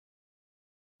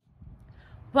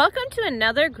Welcome to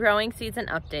another growing season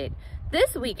update.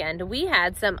 This weekend we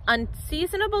had some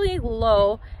unseasonably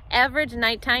low average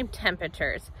nighttime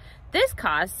temperatures. This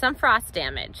caused some frost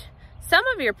damage. Some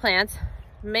of your plants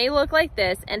may look like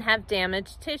this and have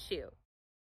damaged tissue.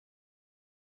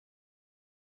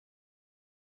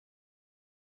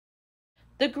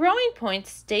 The growing point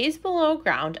stays below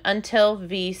ground until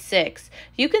V6.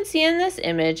 You can see in this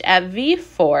image at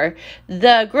V4,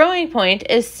 the growing point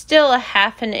is still a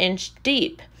half an inch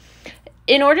deep.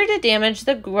 In order to damage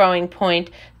the growing point,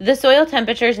 the soil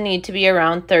temperatures need to be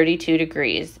around 32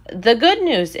 degrees. The good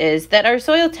news is that our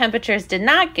soil temperatures did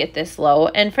not get this low,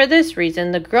 and for this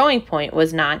reason, the growing point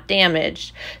was not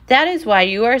damaged. That is why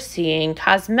you are seeing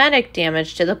cosmetic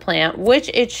damage to the plant, which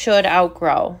it should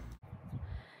outgrow.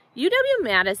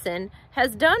 UW-Madison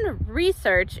has done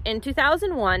research in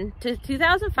 2001 to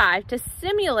 2005 to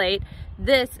simulate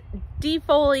this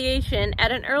defoliation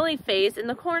at an early phase in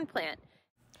the corn plant.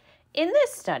 In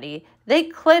this study, they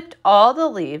clipped all the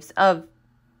leaves of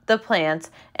the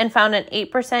plants and found an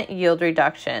 8% yield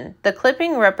reduction. The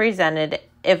clipping represented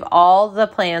if all the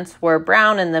plants were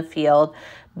brown in the field,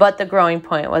 but the growing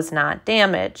point was not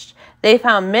damaged. They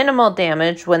found minimal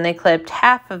damage when they clipped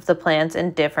half of the plants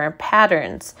in different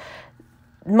patterns.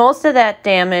 Most of that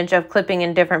damage of clipping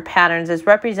in different patterns is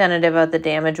representative of the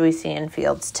damage we see in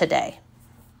fields today.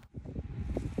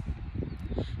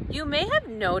 You may have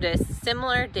noticed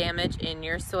similar damage in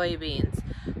your soybeans.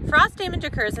 Frost damage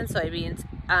occurs in soybeans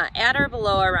at or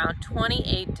below around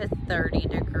 28 to 30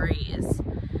 degrees.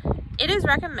 It is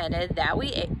recommended that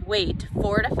we wait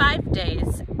 4 to 5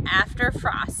 days after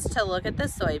frost to look at the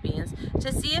soybeans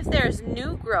to see if there's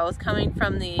new growth coming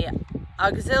from the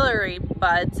auxiliary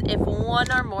buds if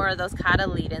one or more of those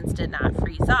cotyledons did not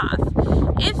freeze off.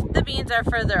 If the beans are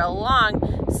further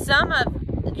along, some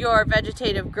of your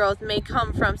vegetative growth may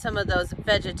come from some of those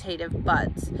vegetative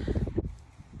buds.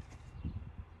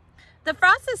 The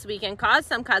frost this weekend caused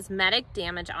some cosmetic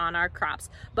damage on our crops,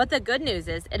 but the good news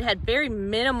is it had very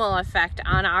minimal effect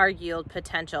on our yield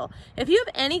potential. If you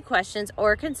have any questions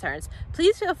or concerns,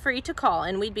 please feel free to call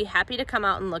and we'd be happy to come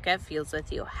out and look at fields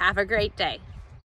with you. Have a great day.